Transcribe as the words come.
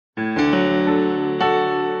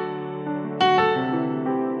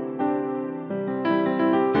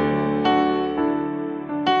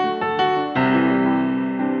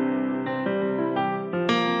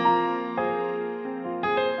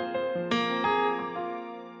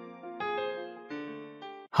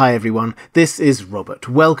Hi everyone, this is Robert.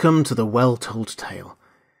 Welcome to The Well-Told Tale.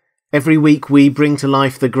 Every week we bring to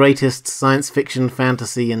life the greatest science fiction,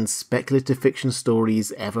 fantasy and speculative fiction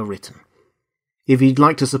stories ever written. If you'd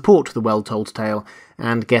like to support The Well-Told Tale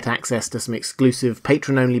and get access to some exclusive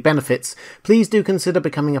patron-only benefits, please do consider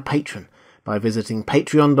becoming a patron by visiting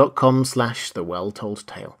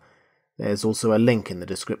patreon.com/thewelltoldtale. There's also a link in the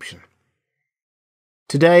description.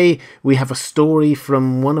 Today we have a story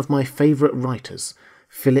from one of my favourite writers,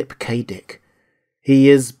 Philip K. Dick. He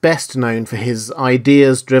is best known for his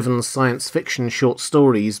ideas-driven science fiction short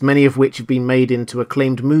stories, many of which have been made into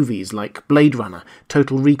acclaimed movies like Blade Runner,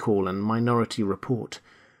 Total Recall and Minority Report.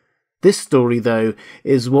 This story, though,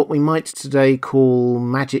 is what we might today call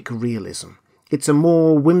magic realism. It's a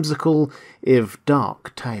more whimsical, if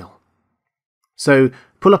dark, tale. So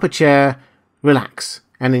pull up a chair, relax,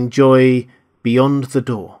 and enjoy Beyond the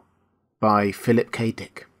Door by Philip K.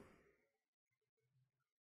 Dick.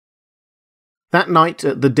 That night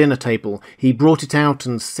at the dinner table, he brought it out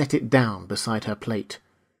and set it down beside her plate.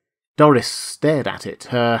 Doris stared at it,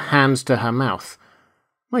 her hands to her mouth.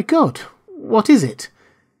 "My God, what is it?"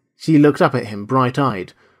 She looked up at him,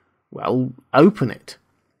 bright-eyed. "Well, open it."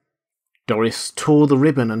 Doris tore the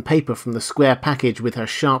ribbon and paper from the square package with her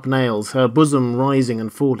sharp nails, her bosom rising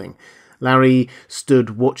and falling. Larry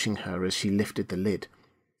stood watching her as she lifted the lid.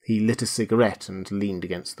 He lit a cigarette and leaned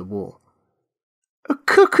against the wall. "A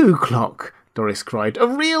cuckoo clock!" Doris cried. "A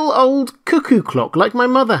real old cuckoo clock, like my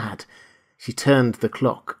mother had." She turned the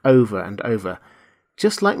clock over and over,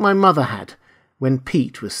 just like my mother had, when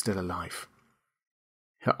Pete was still alive.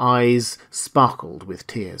 Her eyes sparkled with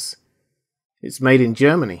tears. "It's made in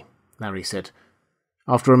Germany," Larry said.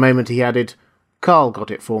 After a moment he added, "Carl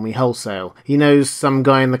got it for me wholesale. He knows some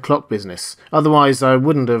guy in the clock business. Otherwise I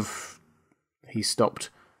wouldn't have—" He stopped.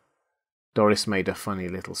 Doris made a funny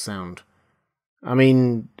little sound.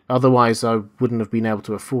 Otherwise I wouldn't have been able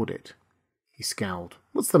to afford it." He scowled.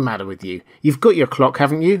 "What's the matter with you? You've got your clock,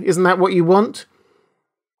 haven't you? Isn't that what you want?"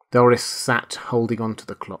 Doris sat holding on to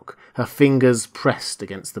the clock, her fingers pressed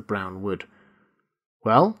against the brown wood.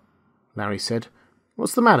 "Well," Larry said,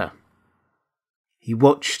 "what's the matter?" He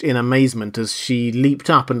watched in amazement as she leaped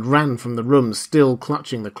up and ran from the room, still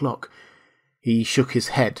clutching the clock. He shook his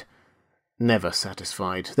head. Never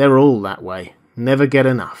satisfied. They're all that way. Never get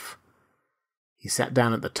enough. He sat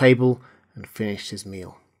down at the table and finished his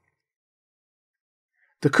meal.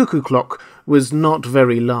 The cuckoo clock was not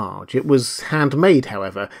very large. It was handmade,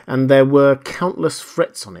 however, and there were countless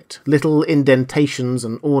frets on it, little indentations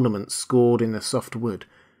and ornaments scored in the soft wood.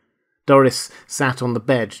 Doris sat on the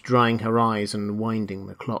bed, drying her eyes and winding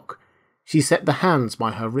the clock. She set the hands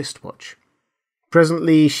by her wristwatch.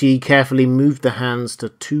 Presently she carefully moved the hands to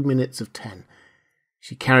 2 minutes of 10.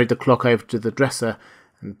 She carried the clock over to the dresser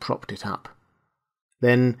and propped it up.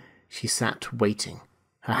 Then she sat waiting,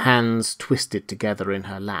 her hands twisted together in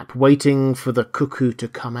her lap, waiting for the cuckoo to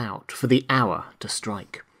come out, for the hour to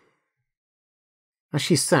strike. As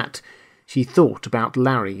she sat, she thought about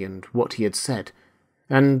Larry and what he had said,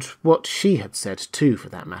 and what she had said too, for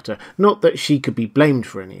that matter. Not that she could be blamed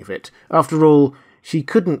for any of it. After all, she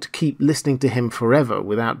couldn't keep listening to him forever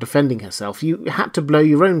without defending herself. You had to blow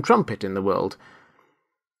your own trumpet in the world.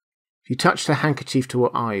 She touched her handkerchief to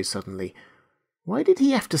her eyes suddenly. Why did he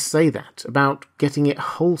have to say that, about getting it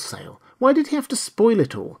wholesale? Why did he have to spoil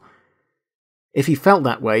it all? If he felt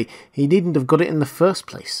that way, he needn't have got it in the first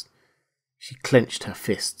place. She clenched her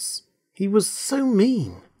fists. He was so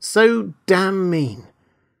mean, so damn mean.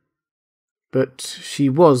 But she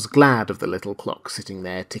was glad of the little clock sitting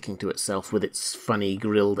there, ticking to itself with its funny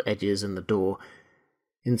grilled edges and the door.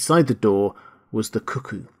 Inside the door was the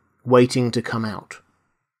cuckoo, waiting to come out.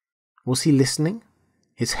 Was he listening?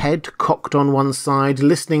 His head cocked on one side,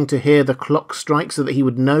 listening to hear the clock strike so that he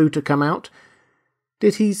would know to come out?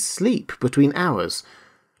 Did he sleep between hours?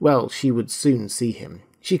 Well, she would soon see him.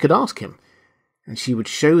 She could ask him, and she would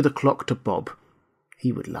show the clock to Bob.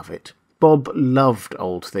 He would love it. Bob loved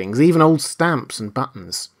old things, even old stamps and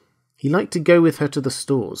buttons. He liked to go with her to the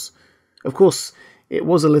stores. Of course, it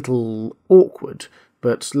was a little awkward,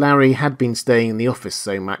 but Larry had been staying in the office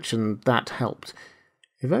so much, and that helped.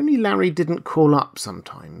 If only Larry didn't call up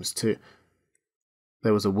sometimes to...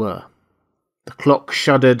 There was a whir. The clock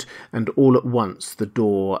shuddered, and all at once the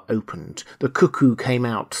door opened. The cuckoo came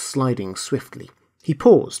out, sliding swiftly. He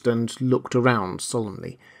paused and looked around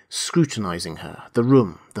solemnly, scrutinizing her, the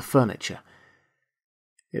room, the furniture.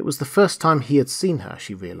 It was the first time he had seen her,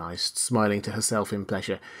 she realized, smiling to herself in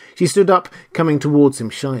pleasure. She stood up, coming towards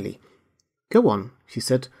him shyly. "Go on," she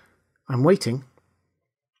said. "I'm waiting."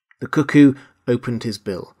 The cuckoo opened his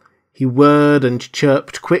bill. He whirred and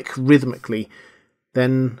chirped, quick, rhythmically.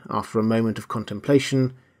 Then, after a moment of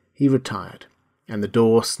contemplation, he retired, and the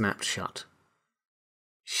door snapped shut.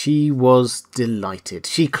 She was delighted.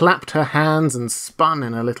 She clapped her hands and spun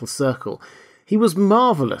in a little circle. He was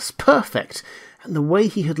marvellous, perfect, and the way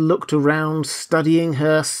he had looked around, studying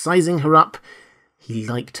her, sizing her up, he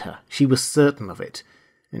liked her. She was certain of it.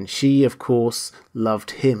 And she, of course,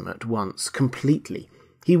 loved him at once, completely.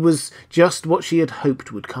 He was just what she had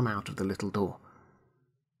hoped would come out of the little door.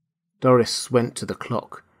 Doris went to the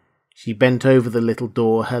clock. She bent over the little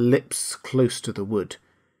door, her lips close to the wood.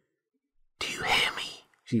 "Do you hear me?"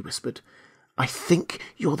 she whispered. "I think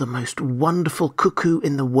you're the most wonderful cuckoo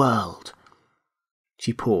in the world."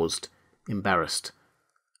 She paused, embarrassed.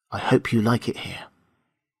 "I hope you like it here."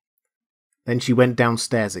 Then she went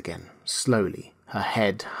downstairs again, slowly, her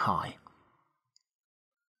head high.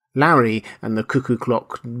 Larry and the cuckoo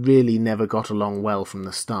clock really never got along well from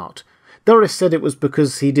the start. Doris said it was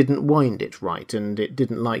because he didn't wind it right, and it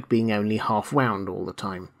didn't like being only half wound all the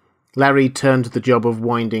time. Larry turned the job of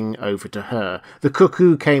winding over to her. The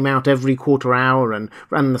cuckoo came out every quarter hour and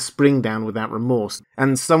ran the spring down without remorse,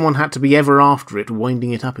 and someone had to be ever after it,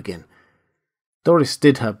 winding it up again. Doris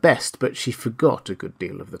did her best, but she forgot a good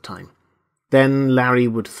deal of the time. Then Larry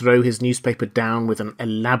would throw his newspaper down with an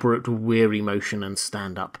elaborate weary motion and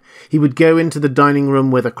stand up. He would go into the dining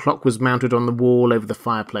room where the clock was mounted on the wall over the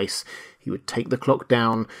fireplace. He would take the clock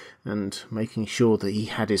down, and, making sure that he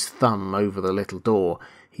had his thumb over the little door,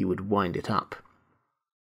 he would wind it up.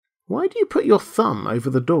 "Why do you put your thumb over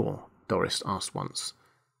the door?" Doris asked once.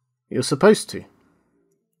 "You're supposed to."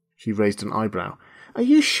 She raised an eyebrow. "Are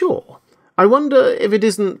you sure? I wonder if it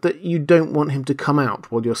isn't that you don't want him to come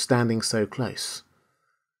out while you're standing so close."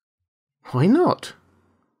 "Why not?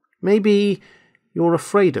 Maybe you're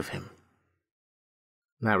afraid of him."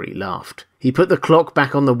 Larry laughed. He put the clock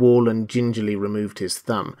back on the wall and gingerly removed his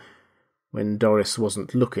thumb. When Doris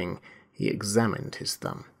wasn't looking, he examined his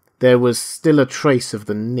thumb. There was still a trace of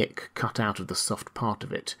the nick cut out of the soft part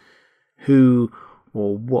of it. Who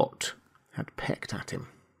or what had pecked at him?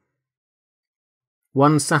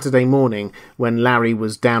 One Saturday morning, when Larry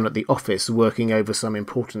was down at the office working over some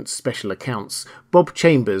important special accounts, Bob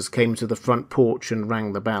Chambers came to the front porch and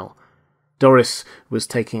rang the bell. Doris was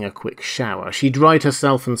taking a quick shower. She dried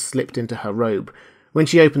herself and slipped into her robe. When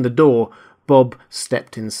she opened the door, Bob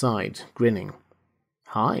stepped inside, grinning.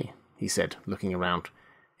 "Hi," he said, looking around.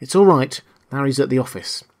 "It's all right. Larry's at the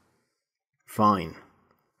office." "Fine."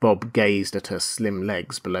 Bob gazed at her slim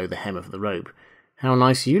legs below the hem of the robe. "How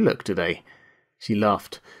nice you look today." She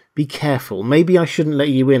laughed. "Be careful. Maybe I shouldn't let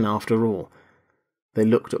you in after all." They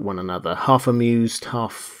looked at one another, half amused,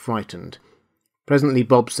 half frightened. Presently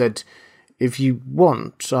Bob said, "If you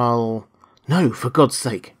want, I'll—" "No, for God's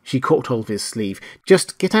sake." She caught hold of his sleeve.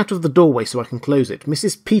 "Just get out of the doorway so I can close it.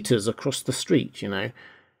 Mrs. Peters across the street, you know."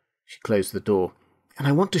 She closed the door. "And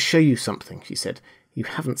I want to show you something," she said. "You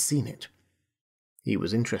haven't seen it." He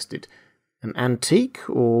was interested. "An antique,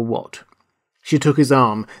 or what?" She took his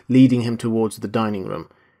arm, leading him towards the dining room.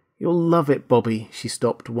 "You'll love it, Bobby." She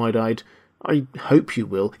stopped, wide-eyed. "I hope you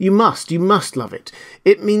will. You must love it.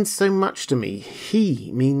 It means so much to me.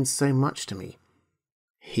 He means so much to me."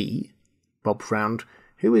 "He?" Bob frowned.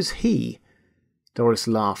 "Who is he?" Doris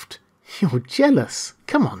laughed. "You're jealous.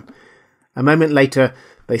 Come on." A moment later,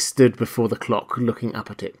 they stood before the clock, looking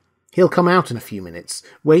up at it. "He'll come out in a few minutes.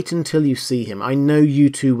 Wait until you see him. I know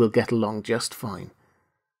you two will get along just fine."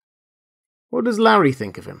 "What does Larry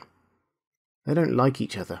think of him?" "They don't like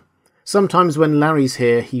each other. Sometimes when Larry's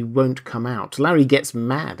here, he won't come out. Larry gets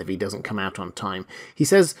mad if he doesn't come out on time. He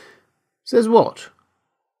says—" "Says what?"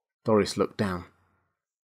 Doris looked down.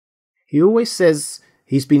 "He always says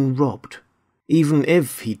he's been robbed, even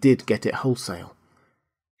if he did get it wholesale."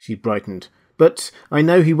 She brightened. "But I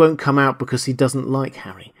know he won't come out because he doesn't like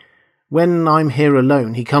Harry. When I'm here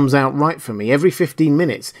alone, he comes out right for me every 15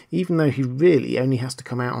 minutes, even though he really only has to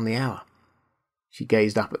come out on the hour." She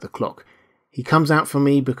gazed up at the clock. "He comes out for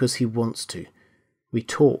me because he wants to. We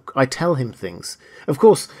talk. I tell him things. Of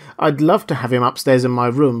course, I'd love to have him upstairs in my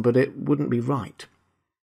room, but it wouldn't be right."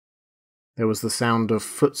 There was the sound of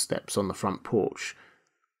footsteps on the front porch.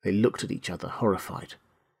 They looked at each other, horrified.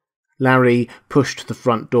 Larry pushed the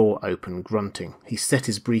front door open, grunting. He set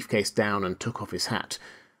his briefcase down and took off his hat.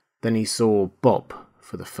 Then he saw Bob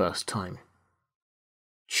for the first time.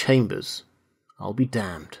 "Chambers, I'll be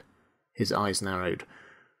damned." His eyes narrowed.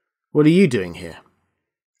 "What are you doing here?"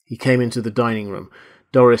 He came into the dining room.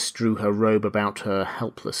 Doris drew her robe about her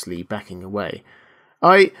helplessly, backing away.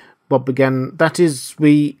 Bob began. "That is,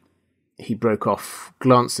 we—" He broke off,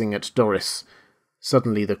 glancing at Doris.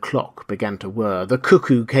 Suddenly the clock began to whir. The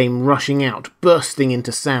cuckoo came rushing out, bursting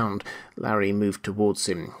into sound. Larry moved towards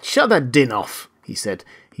him. "Shut that din off," he said.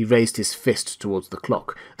 He raised his fist towards the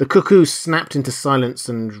clock. The cuckoo snapped into silence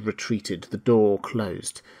and retreated. The door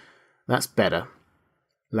closed. "That's better."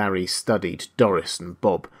 Larry studied Doris and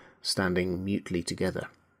Bob, standing mutely together.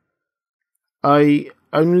 "I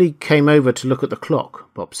only came over to look at the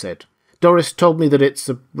clock," Bob said. "Doris told me that it's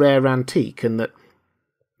a rare antique and that—"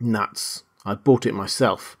 "Nuts. I bought it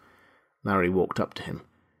myself." Larry walked up to him.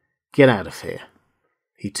 "Get out of here."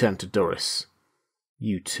 He turned to Doris.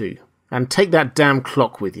 "You too. And take that damn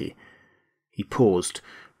clock with you." He paused,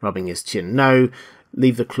 rubbing his chin. "No,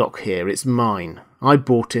 leave the clock here. It's mine. I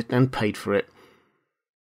bought it and paid for it."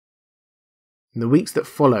 In the weeks that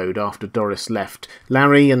followed after Doris left,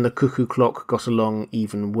 Larry and the cuckoo clock got along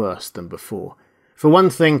even worse than before. For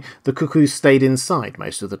one thing, the cuckoo stayed inside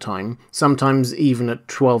most of the time, sometimes even at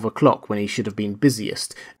 12 o'clock when he should have been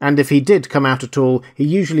busiest, and if he did come out at all, he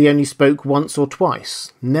usually only spoke once or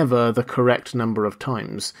twice, never the correct number of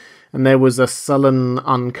times, and there was a sullen,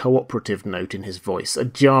 uncooperative note in his voice, a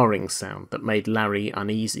jarring sound that made Larry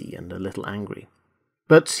uneasy and a little angry.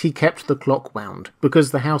 But he kept the clock wound,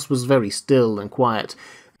 because the house was very still and quiet,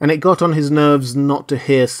 and it got on his nerves not to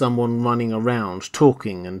hear someone running around,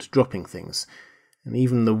 talking and dropping things, and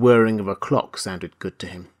even the whirring of a clock sounded good to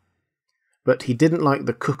him. But he didn't like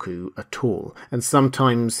the cuckoo at all, and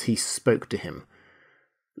sometimes he spoke to him.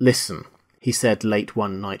 "Listen," he said late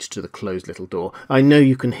one night to the closed little door, "I know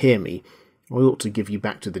you can hear me. I ought to give you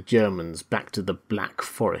back to the Germans, back to the Black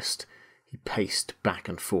Forest." He paced back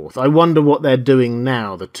and forth. "I wonder what they're doing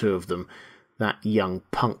now, the two of them. That young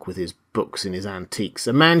punk with his books and his antiques.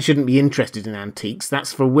 A man shouldn't be interested in antiques.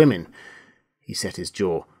 That's for women." He set his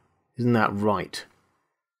jaw. "Isn't that right?"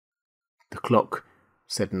 The clock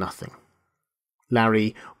said nothing.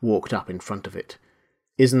 Larry walked up in front of it.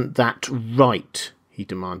 "Isn't that right?" he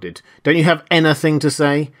demanded. "Don't you have anything to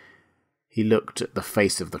say?" He looked at the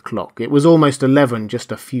face of the clock. It was almost 11,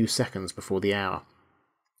 just a few seconds before the hour.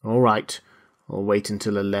 "All right, I'll wait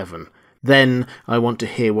until 11. Then I want to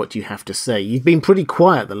hear what you have to say. You've been pretty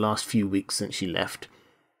quiet the last few weeks since she left."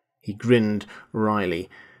 He grinned wryly.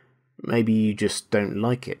 "Maybe you just don't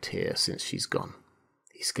like it here since she's gone."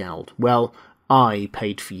 He scowled. "Well, I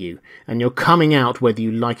paid for you, and you're coming out whether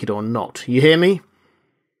you like it or not. You hear me?"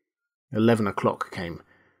 11 o'clock came.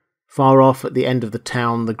 Far off at the end of the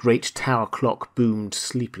town, the great tower clock boomed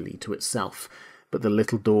sleepily to itself, but the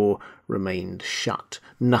little door remained shut.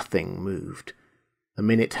 Nothing moved. The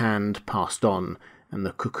minute hand passed on, and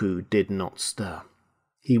the cuckoo did not stir.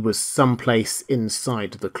 He was someplace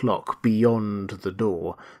inside the clock, beyond the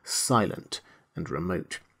door, silent and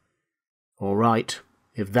remote. "All right,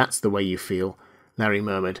 if that's the way you feel," Larry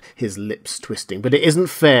murmured, his lips twisting. "But it isn't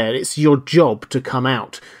fair. It's your job to come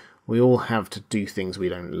out. We all have to do things we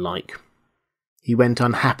don't like." He went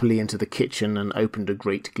unhappily into the kitchen and opened a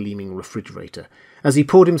great gleaming refrigerator. As he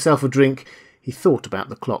poured himself a drink, he thought about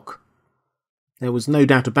the clock. There was no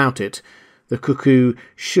doubt about it. The cuckoo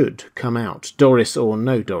should come out, Doris or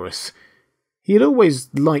no Doris. He had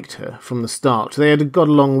always liked her from the start. They had got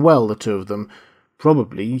along well, the two of them.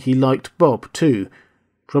 Probably he liked Bob, too.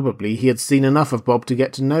 Probably he had seen enough of Bob to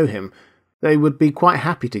get to know him. They would be quite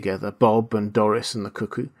happy together, Bob and Doris and the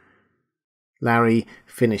cuckoo. Larry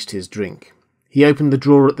finished his drink. He opened the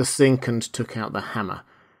drawer at the sink and took out the hammer.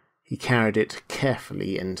 He carried it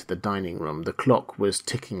carefully into the dining room. The clock was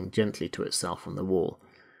ticking gently to itself on the wall.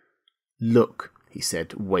 "Look," he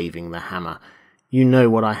said, waving the hammer. "You know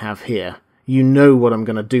what I have here. You know what I'm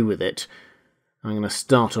going to do with it. I'm going to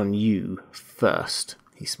start on you first,"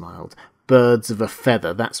 he smiled. "Birds of a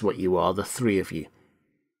feather, that's what you are, the three of you."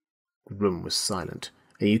 The room was silent.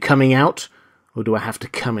 "Are you coming out, or do I have to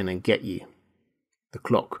come in and get you?" The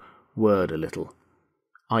clock whirred a little.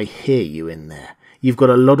 "I hear you in there. You've got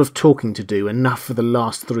a lot of talking to do, enough for the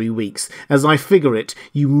last 3 weeks. As I figure it,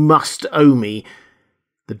 you must owe me."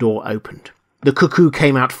 The door opened. The cuckoo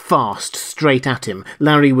came out fast, straight at him.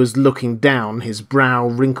 Larry was looking down, his brow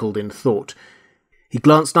wrinkled in thought. He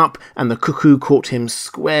glanced up, and the cuckoo caught him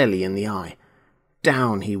squarely in the eye.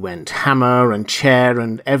 Down he went, hammer and chair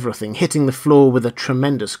and everything, hitting the floor with a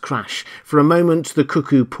tremendous crash. For a moment the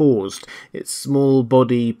cuckoo paused, its small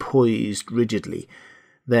body poised rigidly.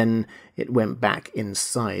 Then it went back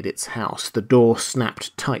inside its house. The door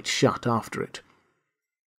snapped tight shut after it.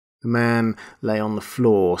 The man lay on the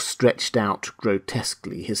floor, stretched out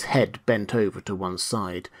grotesquely, his head bent over to one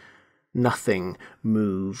side. Nothing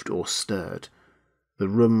moved or stirred. The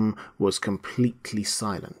room was completely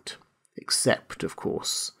silent, except, of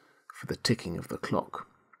course, for the ticking of the clock.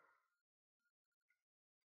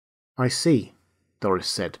 "I see," Doris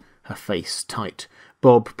said, her face tight.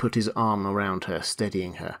 Bob put his arm around her,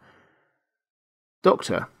 steadying her.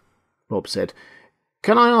 "Doctor," Bob said,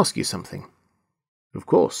 "can I ask you something?" "Of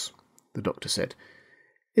course," the doctor said.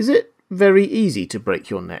 "Is it very easy to break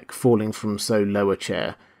your neck, falling from so low a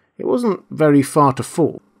chair? It wasn't very far to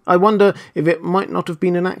fall. I wonder if it might not have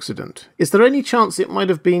been an accident. Is there any chance it might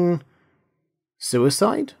have been—"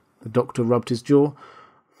 "Suicide?" The doctor rubbed his jaw.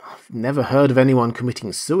 "I've never heard of anyone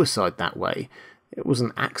committing suicide that way. It was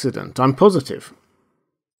an accident, I'm positive."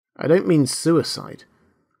 "I don't mean suicide,"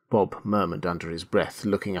 Bob murmured under his breath,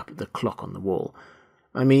 looking up at the clock on the wall.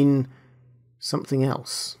 "I mean something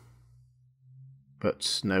else."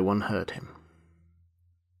 But no one heard him.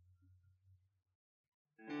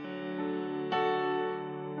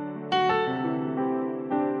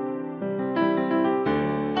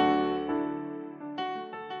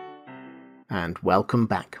 And welcome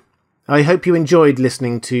back. I hope you enjoyed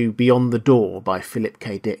listening to Beyond the Door by Philip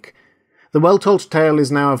K. Dick. The Well-Told Tale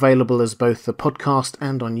is now available as both a podcast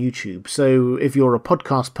and on YouTube, so if you're a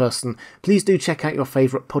podcast person, please do check out your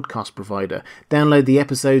favourite podcast provider, download the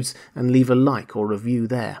episodes and leave a like or review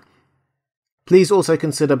there. Please also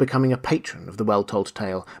consider becoming a patron of The Well-Told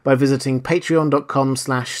Tale by visiting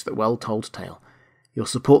patreon.com/thewelltoldtale. Your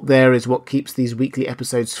support there is what keeps these weekly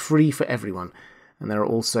episodes free for everyone, and there are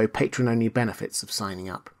also patron-only benefits of signing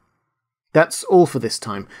up. That's all for this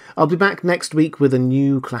time. I'll be back next week with a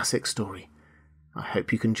new classic story. I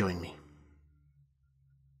hope you can join me.